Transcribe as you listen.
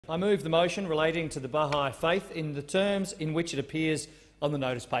I move the motion relating to the Baha'i faith in the terms in which it appears on the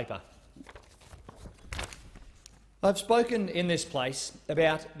notice paper. I've spoken in this place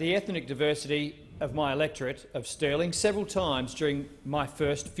about the ethnic diversity of my electorate of Stirling several times during my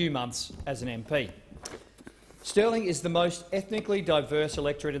first few months as an MP. Stirling is the most ethnically diverse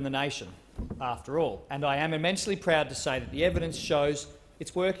electorate in the nation, after all, and I am immensely proud to say that the evidence shows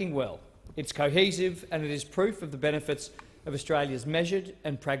it's working well. It's cohesive and it is proof of the benefits of Australia's measured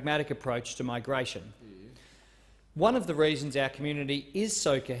and pragmatic approach to migration. One of the reasons our community is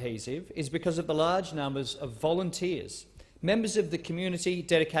so cohesive is because of the large numbers of volunteers, members of the community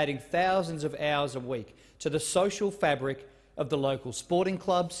dedicating thousands of hours a week to the social fabric of the local sporting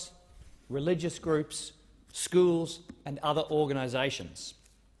clubs, religious groups, schools and other organisations.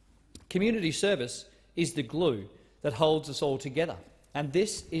 Community service is the glue that holds us all together, and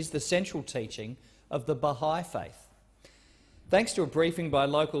this is the central teaching of the Baha'i faith. Thanks to a briefing by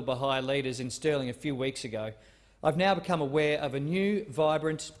local Baha'i leaders in Stirling a few weeks ago, I've now become aware of a new,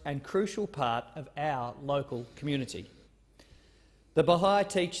 vibrant and crucial part of our local community. The Baha'i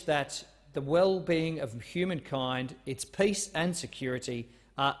teach that the well-being of humankind, its peace and security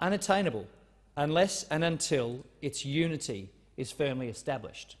are unattainable unless and until its unity is firmly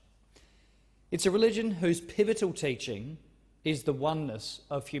established. It's a religion whose pivotal teaching is the oneness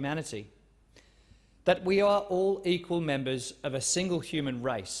of humanity, that we are all equal members of a single human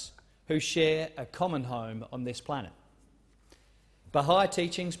race who share a common home on this planet. Baha'i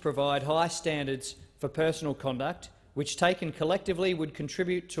teachings provide high standards for personal conduct, which taken collectively would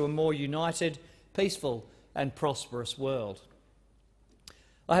contribute to a more united, peaceful and prosperous world.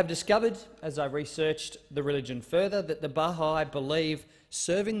 I have discovered, as I researched the religion further, that the Baha'i believe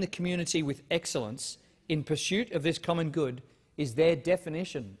serving the community with excellence in pursuit of this common good is their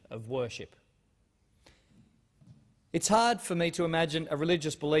definition of worship. It's hard for me to imagine a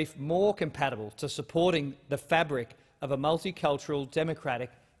religious belief more compatible to supporting the fabric of a multicultural,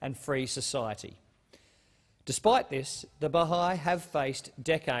 democratic and free society. Despite this, the Baha'i have faced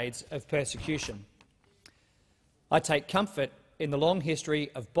decades of persecution. I take comfort in the long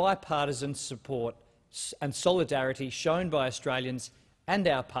history of bipartisan support and solidarity shown by Australians and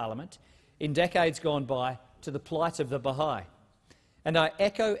our parliament in decades gone by to the plight of the Baha'i, and I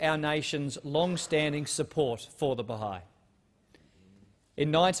echo our nation's long-standing support for the Baha'i.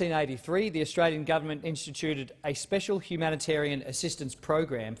 In 1983, the Australian government instituted a special humanitarian assistance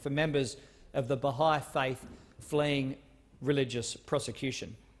program for members of the Baha'i faith fleeing religious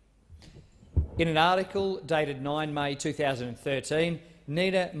persecution. In an article dated 9 May 2013,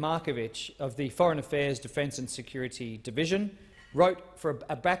 Nina Markovic of the Foreign Affairs, Defence and Security Division wrote for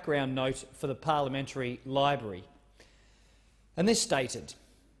a background note for the Parliamentary Library. And this stated,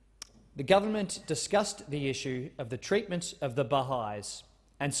 "The government discussed the issue of the treatment of the Baha'is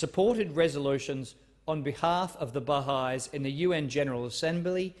and supported resolutions on behalf of the Baha'is in the UN General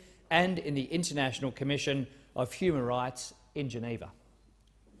Assembly and in the International Commission of Human Rights in Geneva."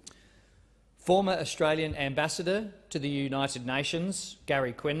 Former Australian Ambassador to the United Nations,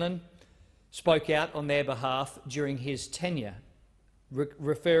 Gary Quinlan, spoke out on their behalf during his tenure,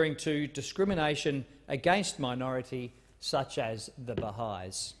 referring to discrimination against minority such as the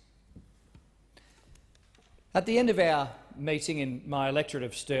Baha'is. At the end of our meeting in my electorate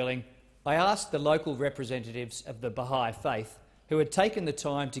of Stirling, I asked the local representatives of the Baha'i faith, who had taken the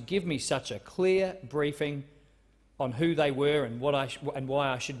time to give me such a clear briefing on who they were and why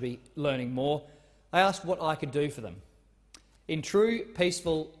I should be learning more, I asked what I could do for them. In true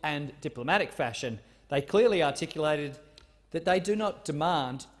peaceful and diplomatic fashion, they clearly articulated that they do not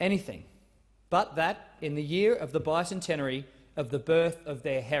demand anything, but that, in the year of the Bicentenary of the birth of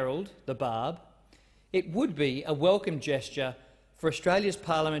their herald, the Bab, it would be a welcome gesture for Australia's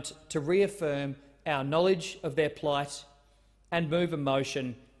Parliament to reaffirm our knowledge of their plight and move a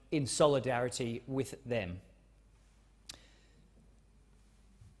motion in solidarity with them.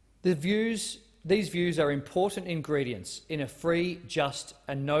 These views are important ingredients in a free, just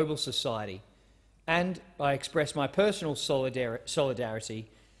and noble society, and I express my personal solidarity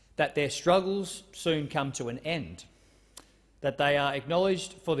that their struggles soon come to an end, that they are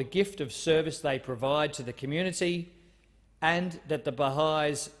acknowledged for the gift of service they provide to the community, and that the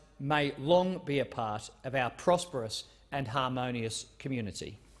Baha'is may long be a part of our prosperous and harmonious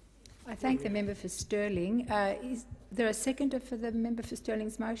community. I thank the member for Stirling. Is there a seconder for the member for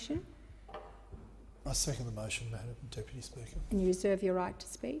Stirling's motion? I second the motion, Madam Deputy Speaker. And you reserve your right to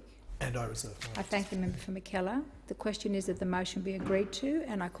speak? And I reserve my right. I thank the member for McKellar. The question is that the motion be agreed to,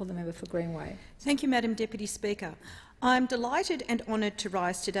 and I call the member for Greenway. Thank you, Madam Deputy Speaker. I am delighted and honoured to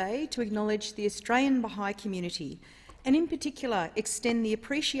rise today to acknowledge the Australian Baha'i community and in particular extend the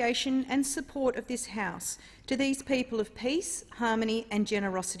appreciation and support of this House to these people of peace, harmony and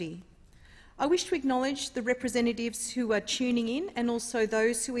generosity. I wish to acknowledge the representatives who are tuning in and also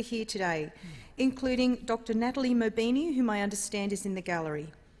those who are here today, including Dr Natalie Mobini, whom I understand is in the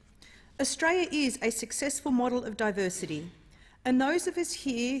gallery. Australia is a successful model of diversity, and those of us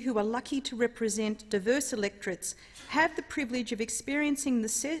here who are lucky to represent diverse electorates have the privilege of experiencing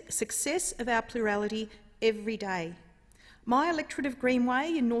the success of our plurality every day. My electorate of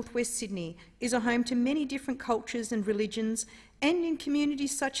Greenway in northwest Sydney is a home to many different cultures and religions, and in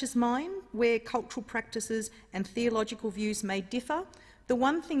communities such as mine, where cultural practices and theological views may differ, the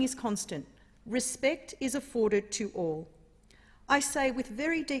one thing is constant: respect is afforded to all. I say with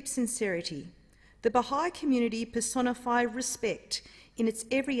very deep sincerity, the Baha'i community personify respect in its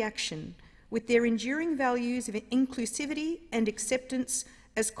every action, with their enduring values of inclusivity and acceptance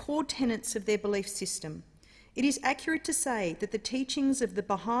as core tenets of their belief system. It is accurate to say that the teachings of the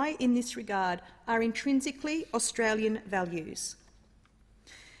Baha'i in this regard are intrinsically Australian values.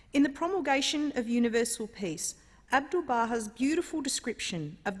 In the promulgation of universal peace, Abdu'l-Baha's beautiful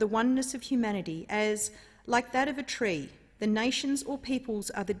description of the oneness of humanity as, like that of a tree, the nations or peoples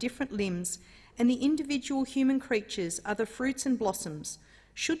are the different limbs and the individual human creatures are the fruits and blossoms,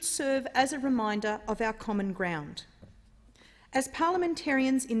 should serve as a reminder of our common ground. As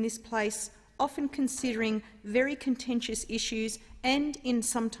parliamentarians in this place, often considering very contentious issues and in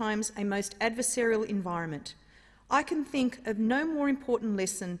sometimes a most adversarial environment, I can think of no more important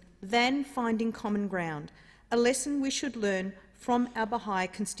lesson than finding common ground, a lesson we should learn from our Baha'i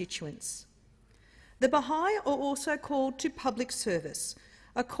constituents. The Baha'i are also called to public service,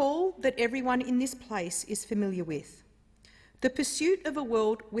 a call that everyone in this place is familiar with. The pursuit of a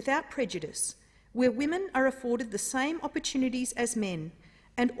world without prejudice, where women are afforded the same opportunities as men,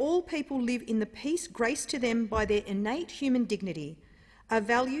 and all people live in the peace graced to them by their innate human dignity, are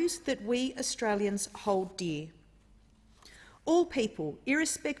values that we Australians hold dear. All people,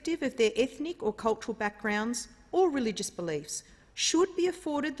 irrespective of their ethnic or cultural backgrounds or religious beliefs, should be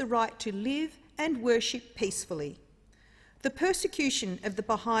afforded the right to live and worship peacefully. The persecution of the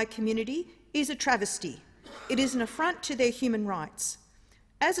Baha'i community is a travesty. It is an affront to their human rights.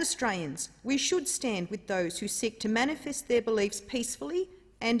 As Australians, we should stand with those who seek to manifest their beliefs peacefully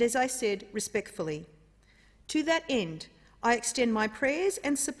and, as I said, respectfully. To that end, I extend my prayers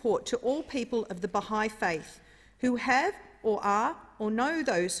and support to all people of the Baha'i faith who have or are, or know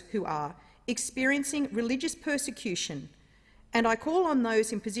those who are, experiencing religious persecution, and I call on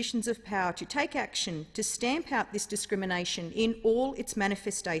those in positions of power to take action to stamp out this discrimination in all its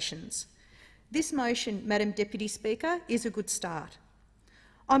manifestations. This motion, Madam Deputy Speaker, is a good start.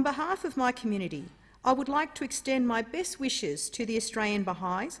 On behalf of my community, I would like to extend my best wishes to the Australian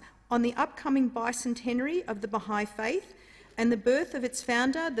Baha'is on the upcoming bicentenary of the Baha'i faith and the birth of its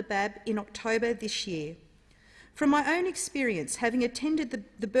founder, the Bab, in October this year. From my own experience, having attended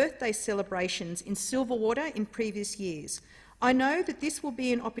the birthday celebrations in Silverwater in previous years, I know that this will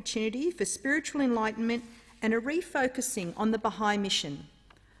be an opportunity for spiritual enlightenment and a refocusing on the Baha'i mission.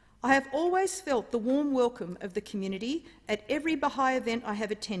 I have always felt the warm welcome of the community at every Baha'i event I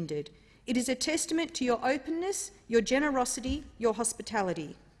have attended. It is a testament to your openness, your generosity, your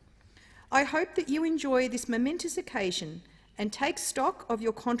hospitality. I hope that you enjoy this momentous occasion and take stock of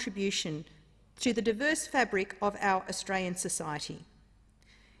your contribution to the diverse fabric of our Australian society.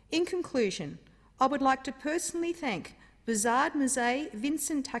 In conclusion, I would like to personally thank Bazard Muzay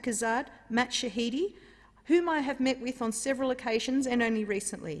Vincent Takazad Mat Shahidi, whom I have met with on several occasions and only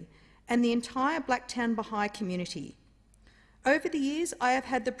recently, and the entire Blacktown Baha'i community. Over the years, I have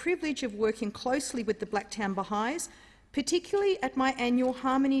had the privilege of working closely with the Blacktown Baha'is, particularly at my annual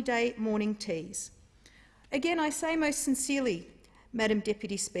Harmony Day morning teas. Again, I say most sincerely, Madam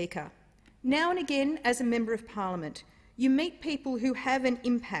Deputy Speaker, now and again as a Member of Parliament, you meet people who have an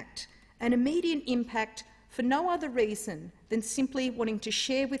impact, an immediate impact, for no other reason than simply wanting to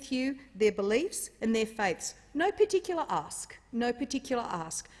share with you their beliefs and their faiths. No particular ask,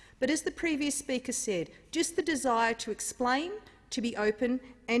 but as the previous speaker said, just the desire to explain, to be open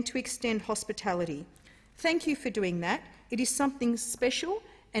and to extend hospitality. Thank you for doing that. It is something special,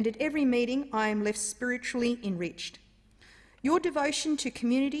 and at every meeting I am left spiritually enriched. Your devotion to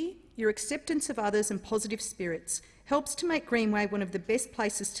community, your acceptance of others and positive spirits helps to make Greenway one of the best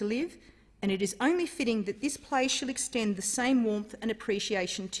places to live, and it is only fitting that this place shall extend the same warmth and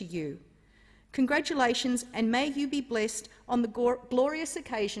appreciation to you. Congratulations, and may you be blessed on the glorious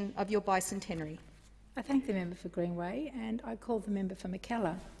occasion of your bicentenary. I thank the member for Greenway, and I call the member for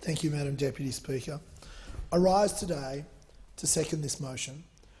Mackellar. Thank you, Madam Deputy Speaker. I rise today to second this motion,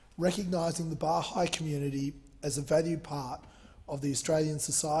 recognising the Baha'i community as a valued part of the Australian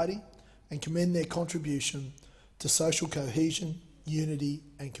society and commend their contribution to social cohesion, unity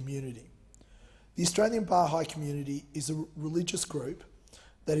and community. The Australian Baha'i community is a religious group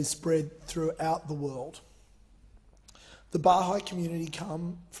that is spread throughout the world. The Baha'i community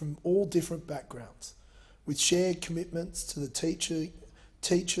come from all different backgrounds, with shared commitments to the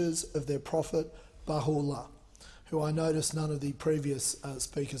teachers of their prophet, Baha'u'llah, who I notice none of the previous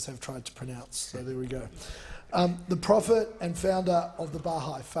speakers have tried to pronounce, so there we go. The prophet and founder of the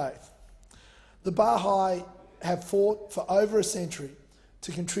Baha'i faith. The Baha'i have fought for over a century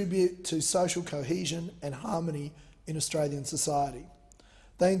to contribute to social cohesion and harmony in Australian society.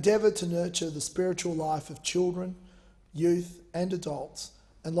 They endeavour to nurture the spiritual life of children, youth and adults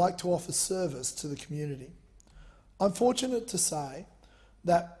and like to offer service to the community. I'm fortunate to say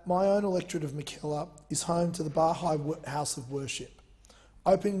that my own electorate of Mackellar is home to the Baha'i House of Worship.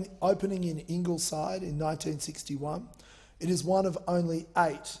 Opening in Ingleside in 1961, it is one of only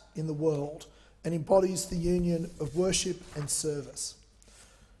 8 in the world and embodies the union of worship and service.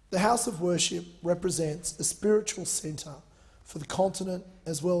 The House of Worship represents a spiritual centre for the continent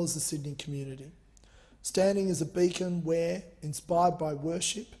as well as the Sydney community, standing as a beacon where, inspired by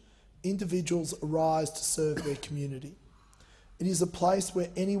worship, individuals arise to serve their community. It is a place where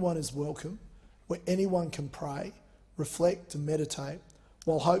anyone is welcome, where anyone can pray, reflect and meditate,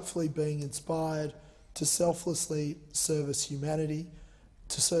 while hopefully being inspired to selflessly service humanity,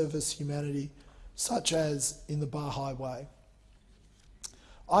 such as in the Baha'i way.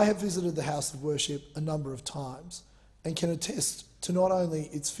 I have visited the House of Worship a number of times and can attest to not only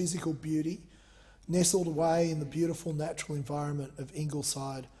its physical beauty, nestled away in the beautiful natural environment of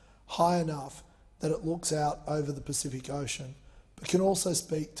Ingleside, high enough that it looks out over the Pacific Ocean, but can also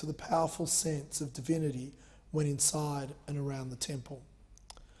speak to the powerful sense of divinity when inside and around the temple.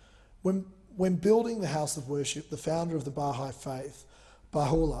 When building the House of Worship, the founder of the Baha'i faith,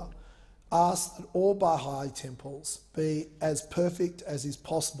 Baha'u'llah, asked that all Baha'i temples be as perfect as is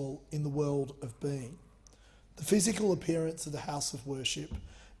possible in the world of being. The physical appearance of the House of Worship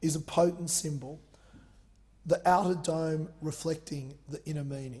is a potent symbol, the outer dome reflecting the inner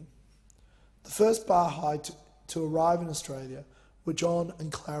meaning. The first Baha'i to arrive in Australia were John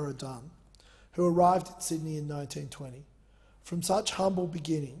and Clara Dunn, who arrived in Sydney in 1920. From such humble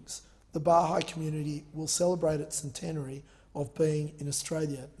beginnings, the Baha'i community will celebrate its centenary of being in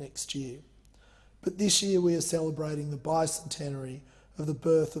Australia next year. But this year we are celebrating the bicentenary of the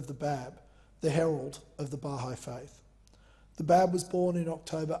birth of the Bab, the herald of the Baha'i faith. The Bab was born in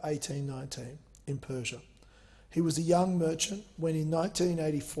October 1819 in Persia. He was a young merchant when in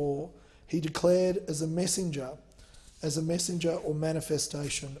 1984 he declared as a messenger or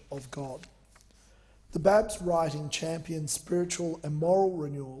manifestation of God. The Bab's writing championed spiritual and moral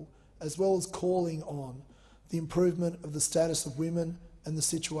renewal as well as calling on the improvement of the status of women and the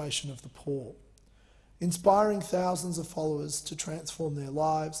situation of the poor, inspiring thousands of followers to transform their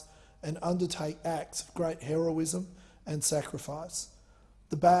lives and undertake acts of great heroism and sacrifice.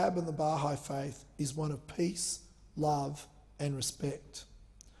 The Bab and the Baha'i faith is one of peace, love and respect.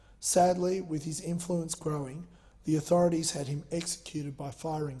 Sadly, with his influence growing, the authorities had him executed by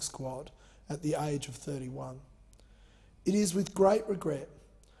firing squad at the age of 31. It is with great regret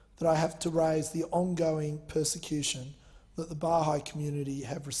that I have to raise the ongoing persecution that the Baha'i community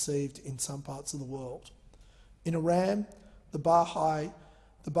have received in some parts of the world. In Iran, the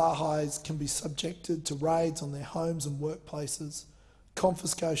Baha'is can be subjected to raids on their homes and workplaces,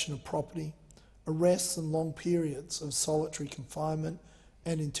 confiscation of property, arrests and long periods of solitary confinement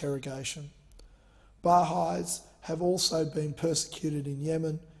and interrogation. Baha'is have also been persecuted in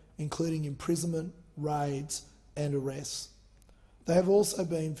Yemen, including imprisonment, raids and arrests. They have also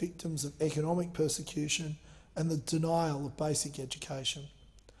been victims of economic persecution and the denial of basic education.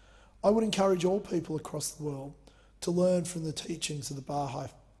 I would encourage all people across the world to learn from the teachings of the Baha'i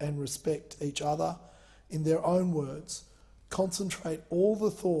and respect each other. In their own words, concentrate all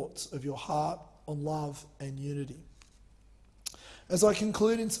the thoughts of your heart on love and unity. As I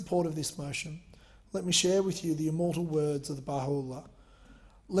conclude in support of this motion, let me share with you the immortal words of the Baha'u'llah.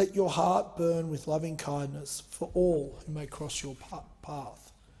 Let your heart burn with loving kindness for all who may cross your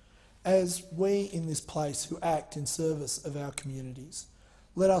path. As we in this place who act in service of our communities,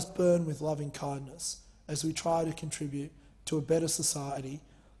 let us burn with loving kindness as we try to contribute to a better society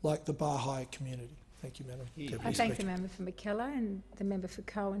like the Baha'i community. Thank you, Madam Deputy Speaker. I thank the member for Mackellar, and the member for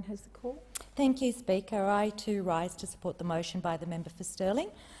Cowan has the call. Thank you, Speaker. I too rise to support the motion by the member for Stirling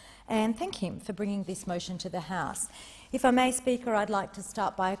and thank him for bringing this motion to the House. If I may, Speaker, I'd like to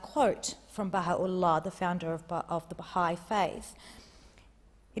start by a quote from Baha'u'llah, the founder of the Baha'i faith.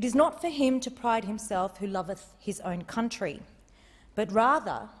 It is not for him to pride himself who loveth his own country, but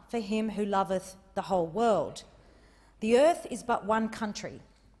rather for him who loveth the whole world. The earth is but one country,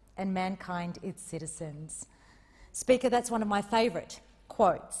 and mankind its citizens. Speaker, that's one of my favourite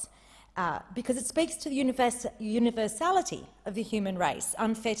quotes, because it speaks to the universality of the human race,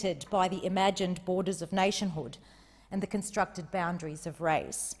 unfettered by the imagined borders of nationhood and the constructed boundaries of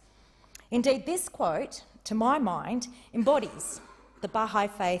race. Indeed, this quote, to my mind, embodies the Baha'i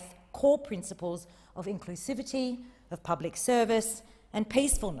faith core principles of inclusivity, of public service and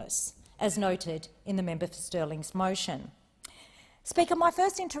peacefulness, as noted in the member for Stirling's motion. Speaker, my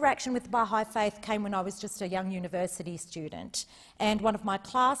first interaction with the Baha'i faith came when I was just a young university student, and one of my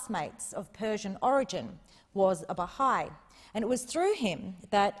classmates of Persian origin was a Baha'i, and it was through him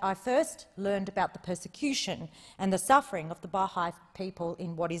that I first learned about the persecution and the suffering of the Baha'i people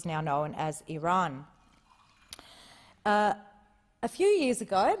in what is now known as Iran. A few years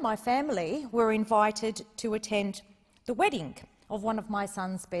ago, my family were invited to attend the wedding of one of my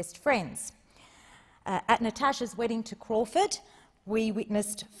son's best friends. At Natasha's wedding to Crawford, we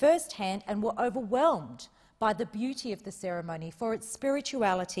witnessed firsthand and were overwhelmed by the beauty of the ceremony for its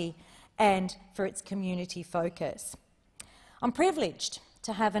spirituality and for its community focus. I'm privileged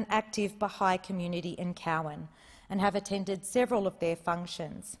to have an active Baha'i community in Cowan and have attended several of their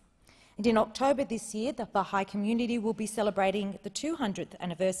functions. And in October this year, the Baha'i community will be celebrating the 200th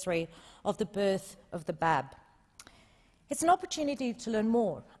anniversary of the birth of the Bab. It's an opportunity to learn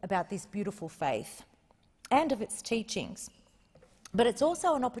more about this beautiful faith and of its teachings, but it's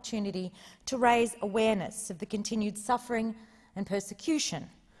also an opportunity to raise awareness of the continued suffering and persecution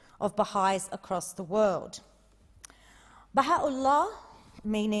of Baha'is across the world. Baha'u'llah,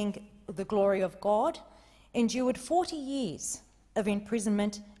 meaning the glory of God, endured 40 years of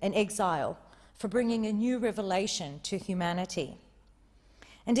imprisonment and exile for bringing a new revelation to humanity.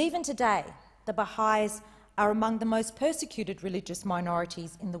 And even today, the Baha'is are among the most persecuted religious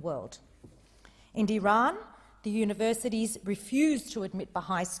minorities in the world. In Iran, the universities refuse to admit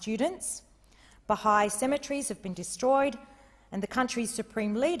Baha'i students, Baha'i cemeteries have been destroyed, and the country's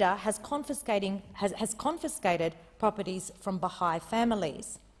supreme leader has confiscated properties from Baha'i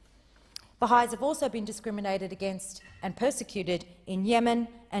families. Baha'is have also been discriminated against and persecuted in Yemen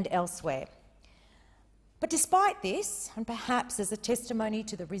and elsewhere. But despite this, and perhaps as a testimony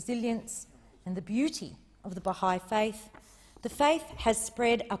to the resilience and the beauty of the Baha'i faith, the faith has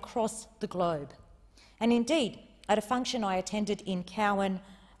spread across the globe. And indeed, at a function I attended in Cowan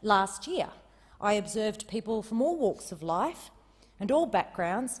last year, I observed people from all walks of life and all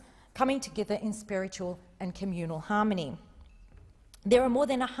backgrounds coming together in spiritual and communal harmony. There are more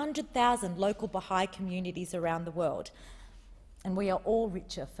than 100,000 local Baha'i communities around the world, and we are all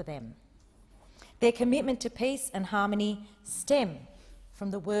richer for them. Their commitment to peace and harmony stem from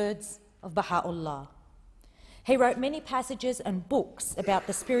the words of Baha'u'llah. He wrote many passages and books about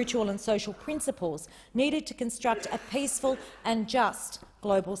the spiritual and social principles needed to construct a peaceful and just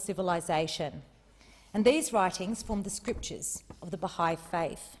global civilization. And these writings form the scriptures of the Baha'i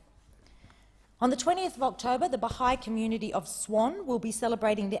faith. On the 20th of October, the Baha'i community of Swan will be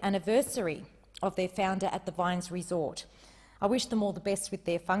celebrating the anniversary of their founder at the Vines Resort. I wish them all the best with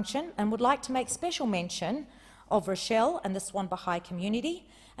their function and would like to make special mention of Rochelle and the Swan Baha'i community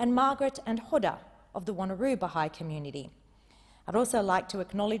and Margaret and Huda of the Wanneroo Baha'i community. I'd also like to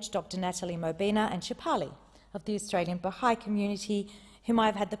acknowledge Dr. Natalie Mobina and Shapali of the Australian Baha'i community, whom I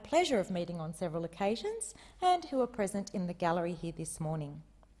have had the pleasure of meeting on several occasions and who are present in the gallery here this morning.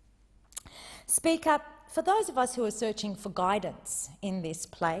 Speaker, for those of us who are searching for guidance in this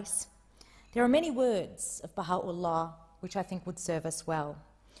place, there are many words of Baha'u'llah which I think would serve us well.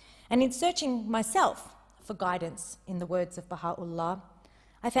 And in searching myself for guidance in the words of Baha'u'llah,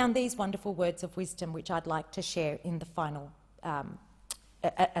 I found these wonderful words of wisdom which I'd like to share in the final,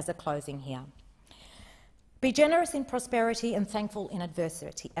 as a closing here. Be generous in prosperity and thankful in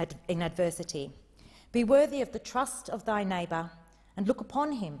adversity. Be worthy of the trust of thy neighbour and look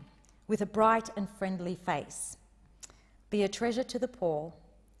upon him with a bright and friendly face. Be a treasure to the poor,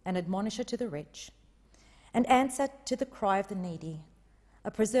 an admonisher to the rich, an answer to the cry of the needy, a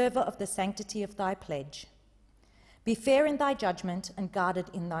preserver of the sanctity of thy pledge. Be fair in thy judgment and guarded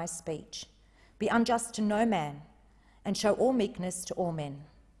in thy speech. Be unjust to no man, and show all meekness to all men.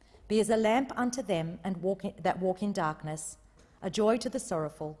 Be as a lamp unto them that walk in darkness, a joy to the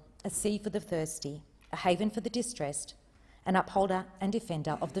sorrowful, a sea for the thirsty, a haven for the distressed, an upholder and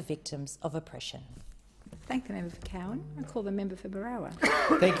defender of the victims of oppression. Thank the member for Cowan. I call the member for Barawa.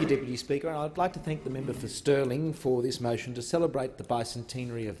 Thank you, Deputy Speaker. And I'd like to thank the member for Stirling for this motion to celebrate the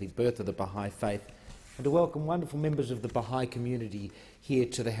bicentenary of the birth of the Baha'i faith and to welcome wonderful members of the Baha'i community here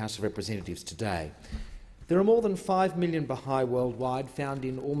to the House of Representatives today. There are more than 5 million Baha'i worldwide, found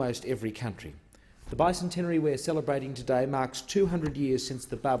in almost every country. The Bicentenary we're celebrating today marks 200 years since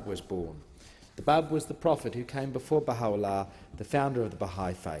the Bab was born. The Bab was the prophet who came before Baha'u'llah, the founder of the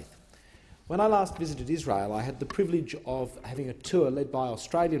Baha'i faith. When I last visited Israel, I had the privilege of having a tour led by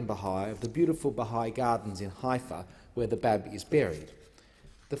Australian Baha'i of the beautiful Baha'i gardens in Haifa, where the Bab is buried.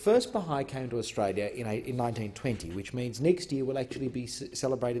 The first Baha'i came to Australia in 1920, which means next year we'll actually be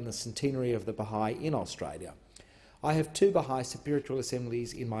celebrating the centenary of the Baha'i in Australia. I have 2 Baha'i spiritual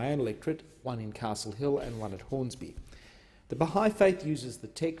assemblies in my own electorate, one in Castle Hill and one at Hornsby. The Baha'i faith uses the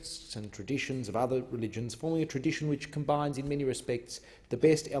texts and traditions of other religions, forming a tradition which combines in many respects the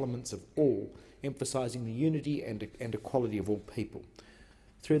best elements of all, emphasising the unity and equality of all people.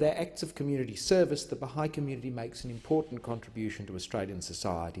 Through their acts of community service, the Baha'i community makes an important contribution to Australian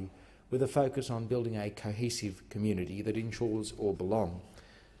society, with a focus on building a cohesive community that ensures all belong.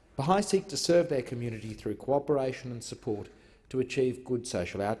 Baha'i seek to serve their community through cooperation and support to achieve good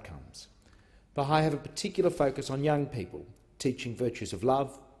social outcomes. Baha'i have a particular focus on young people, teaching virtues of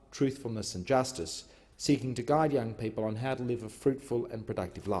love, truthfulness and justice, seeking to guide young people on how to live a fruitful and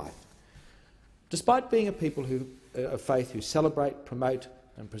productive life. Despite being a people of faith who celebrate, promote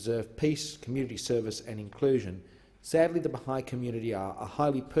and preserve peace, community service and inclusion, sadly the Baha'i community are a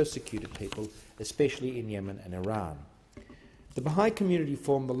highly persecuted people, especially in Yemen and Iran. The Baha'i community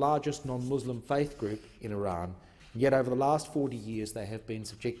form the largest non-Muslim faith group in Iran, and yet over the last 40 years they have been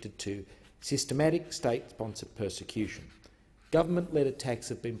subjected to systematic state-sponsored persecution. Government-led attacks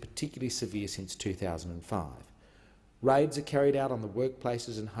have been particularly severe since 2005. Raids are carried out on the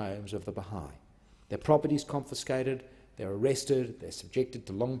workplaces and homes of the Baha'i. Their property is confiscated, they're arrested, they're subjected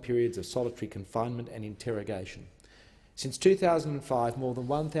to long periods of solitary confinement and interrogation. Since 2005, more than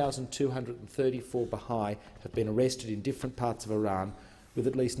 1,234 Baha'i have been arrested in different parts of Iran, with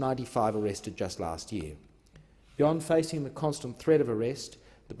at least 95 arrested just last year. Beyond facing the constant threat of arrest,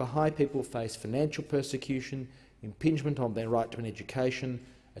 the Baha'i people face financial persecution, impingement on their right to an education,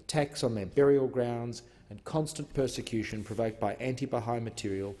 attacks on their burial grounds, and constant persecution provoked by anti-Baha'i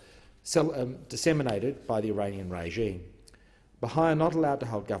material disseminated by the Iranian regime. Baha'i are not allowed to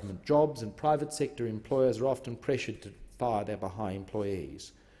hold government jobs, and private sector employers are often pressured to fire their Baha'i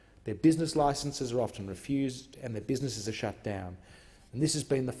employees. Their business licences are often refused and their businesses are shut down. And this has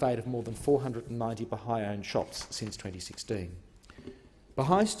been the fate of more than 490 Baha'i-owned shops since 2016.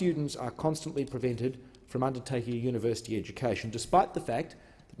 Baha'i students are constantly prevented from undertaking a university education, despite the fact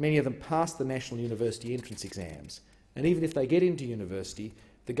that many of them pass the national university entrance exams. And even if they get into university,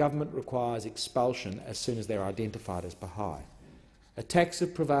 the government requires expulsion as soon as they are identified as Baha'i. Attacks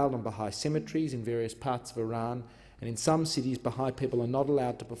have prevailed on Baha'i cemeteries in various parts of Iran, and in some cities Baha'i people are not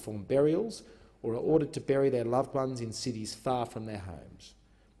allowed to perform burials or are ordered to bury their loved ones in cities far from their homes.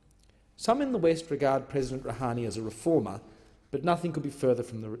 Some in the West regard President Rouhani as a reformer, but nothing could be further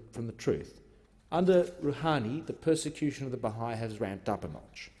from the truth. Under Rouhani, the persecution of the Baha'i has ramped up a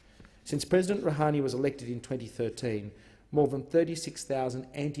notch. Since President Rouhani was elected in 2013, more than 36,000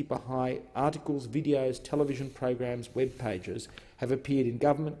 anti-Baha'i articles, videos, television programs, web pages have appeared in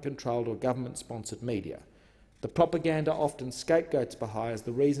government-controlled or government-sponsored media. The propaganda often scapegoats Baha'i as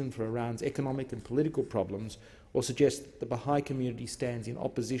the reason for Iran's economic and political problems, or suggests that the Baha'i community stands in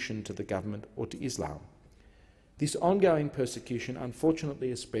opposition to the government or to Islam. This ongoing persecution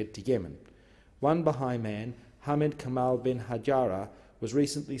unfortunately has spread to Yemen. One Baha'i man, Hamed Kamal bin Hajara, was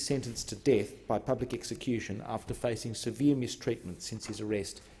recently sentenced to death by public execution after facing severe mistreatment since his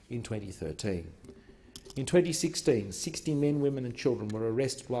arrest in 2013. In 2016, 60 men, women and children were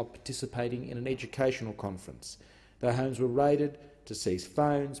arrested while participating in an educational conference. Their homes were raided to seize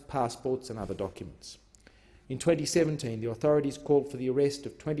phones, passports and other documents. In 2017, the authorities called for the arrest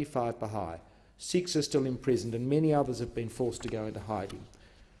of 25 Baha'i. 6 are still imprisoned and many others have been forced to go into hiding.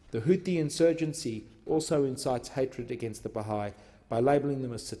 The Houthi insurgency also incites hatred against the Baha'i by labelling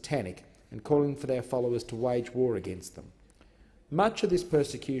them as satanic and calling for their followers to wage war against them. Much of this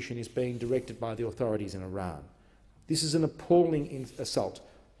persecution is being directed by the authorities in Iran. This is an appalling assault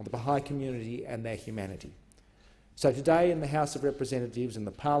on the Baha'i community and their humanity. So today in the House of Representatives and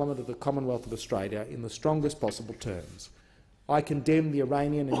the Parliament of the Commonwealth of Australia, in the strongest possible terms, I condemn the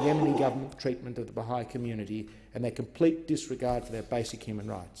Iranian and Yemeni government treatment of the Baha'i community and their complete disregard for their basic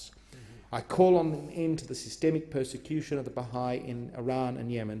human rights. I call on an end to the systemic persecution of the Baha'i in Iran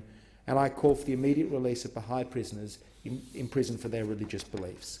and Yemen, and I call for the immediate release of Baha'i prisoners imprisoned for their religious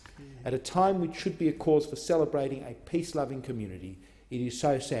beliefs. At a time which should be a cause for celebrating a peace-loving community, it is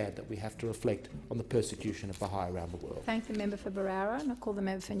so sad that we have to reflect on the persecution of Baha'i around the world. Thank the member for Barara, and I call the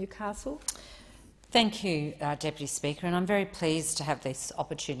member for Newcastle. Thank you, Deputy Speaker, and I'm very pleased to have this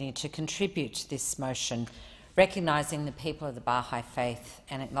opportunity to contribute to this motion, recognising the people of the Baha'i faith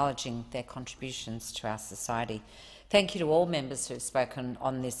and acknowledging their contributions to our society. Thank you to all members who have spoken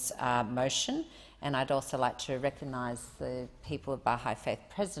on this motion, and I'd also like to recognise the people of Baha'i faith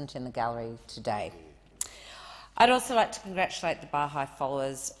present in the gallery today. I'd also like to congratulate the Baha'i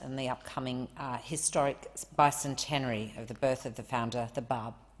followers on the upcoming historic bicentenary of the birth of the founder, the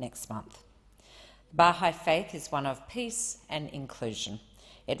Bab, next month. The Baha'i faith is one of peace and inclusion.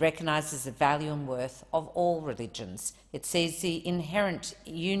 It recognises the value and worth of all religions. It sees the inherent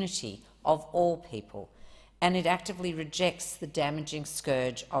unity of all people, and it actively rejects the damaging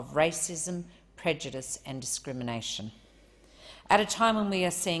scourge of racism, prejudice and discrimination. At a time when we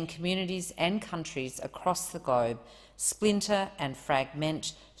are seeing communities and countries across the globe splinter and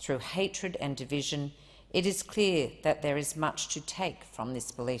fragment through hatred and division, it is clear that there is much to take from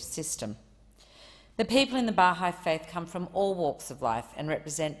this belief system. The people in the Baha'i faith come from all walks of life and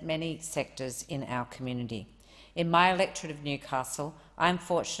represent many sectors in our community. In my electorate of Newcastle, I am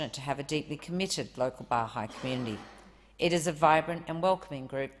fortunate to have a deeply committed local Baha'i community. It is a vibrant and welcoming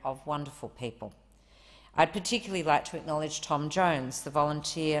group of wonderful people. I'd particularly like to acknowledge Tom Jones, the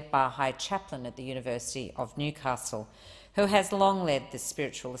volunteer Baha'i chaplain at the University of Newcastle, who has long led the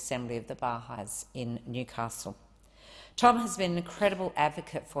Spiritual Assembly of the Baha'is in Newcastle. Tom has been an incredible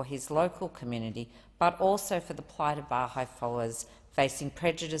advocate for his local community, but also for the plight of Baha'i followers facing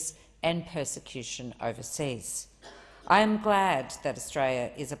prejudice and persecution overseas. I am glad that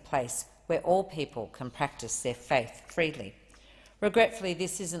Australia is a place where all people can practice their faith freely. Regretfully,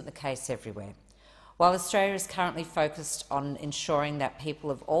 this isn't the case everywhere. While Australia is currently focused on ensuring that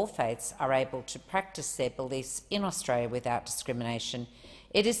people of all faiths are able to practice their beliefs in Australia without discrimination,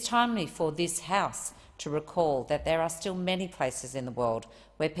 it is timely for this House to recall that there are still many places in the world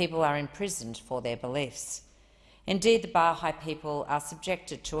where people are imprisoned for their beliefs. Indeed, the Baha'i people are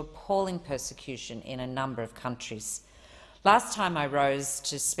subjected to appalling persecution in a number of countries. Last time I rose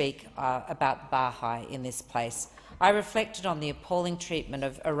to speak about Baha'i in this place, I reflected on the appalling treatment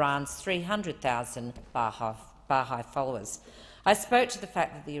of Iran's 300,000 Baha'i followers. I spoke to the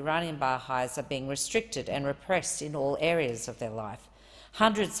fact that the Iranian Baha'is are being restricted and repressed in all areas of their life.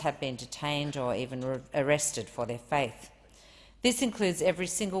 Hundreds have been detained or even arrested for their faith. This includes every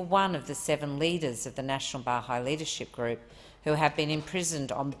single one of the 7 leaders of the National Baha'i Leadership Group who have been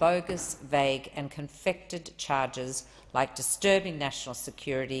imprisoned on bogus, vague and confected charges like disturbing national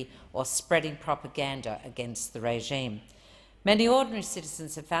security or spreading propaganda against the regime. Many ordinary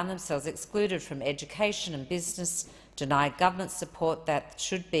citizens have found themselves excluded from education and business, denied government support that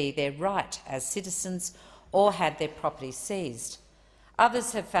should be their right as citizens, or had their property seized.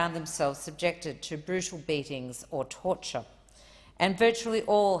 Others have found themselves subjected to brutal beatings or torture, and virtually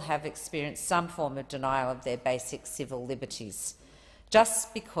all have experienced some form of denial of their basic civil liberties,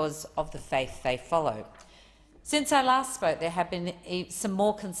 just because of the faith they follow. Since I last spoke, there have been some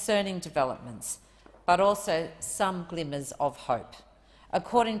more concerning developments, but also some glimmers of hope.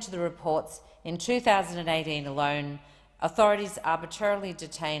 According to the reports, in 2018 alone, authorities arbitrarily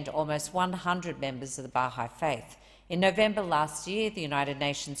detained almost 100 members of the Baha'i faith. In November last year, the United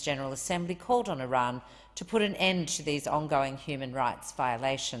Nations General Assembly called on Iran to put an end to these ongoing human rights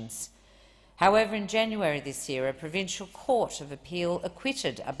violations. However, in January this year, a provincial court of appeal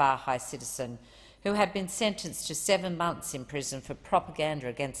acquitted a Baha'i citizen who had been sentenced to 7 months in prison for propaganda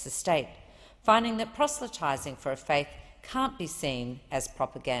against the state, finding that proselytising for a faith can't be seen as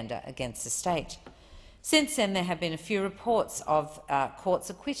propaganda against the state. Since then, there have been a few reports of courts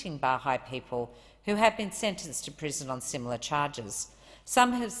acquitting Baha'i people who have been sentenced to prison on similar charges.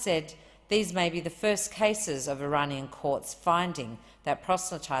 Some have said these may be the first cases of Iranian courts finding that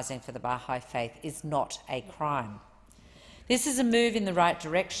proselytising for the Baha'i faith is not a crime. This is a move in the right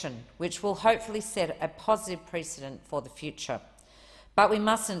direction, which will hopefully set a positive precedent for the future. But we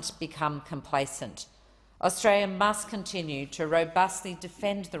mustn't become complacent. Australia must continue to robustly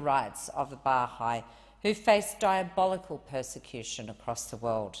defend the rights of the Baha'i who face diabolical persecution across the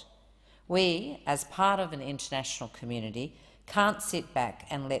world. We, as part of an international community, can't sit back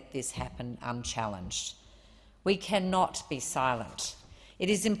and let this happen unchallenged. We cannot be silent. It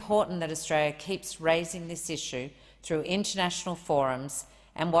is important that Australia keeps raising this issue through international forums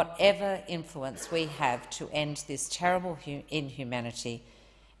and whatever influence we have to end this terrible inhumanity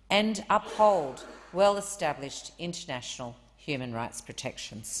and uphold well-established international human rights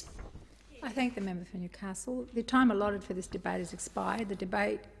protections. I thank the member for Newcastle. The time allotted for this debate has expired. The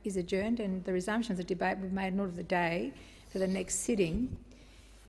debate is adjourned and the resumption of the debate will be made an order of the day for the next sitting.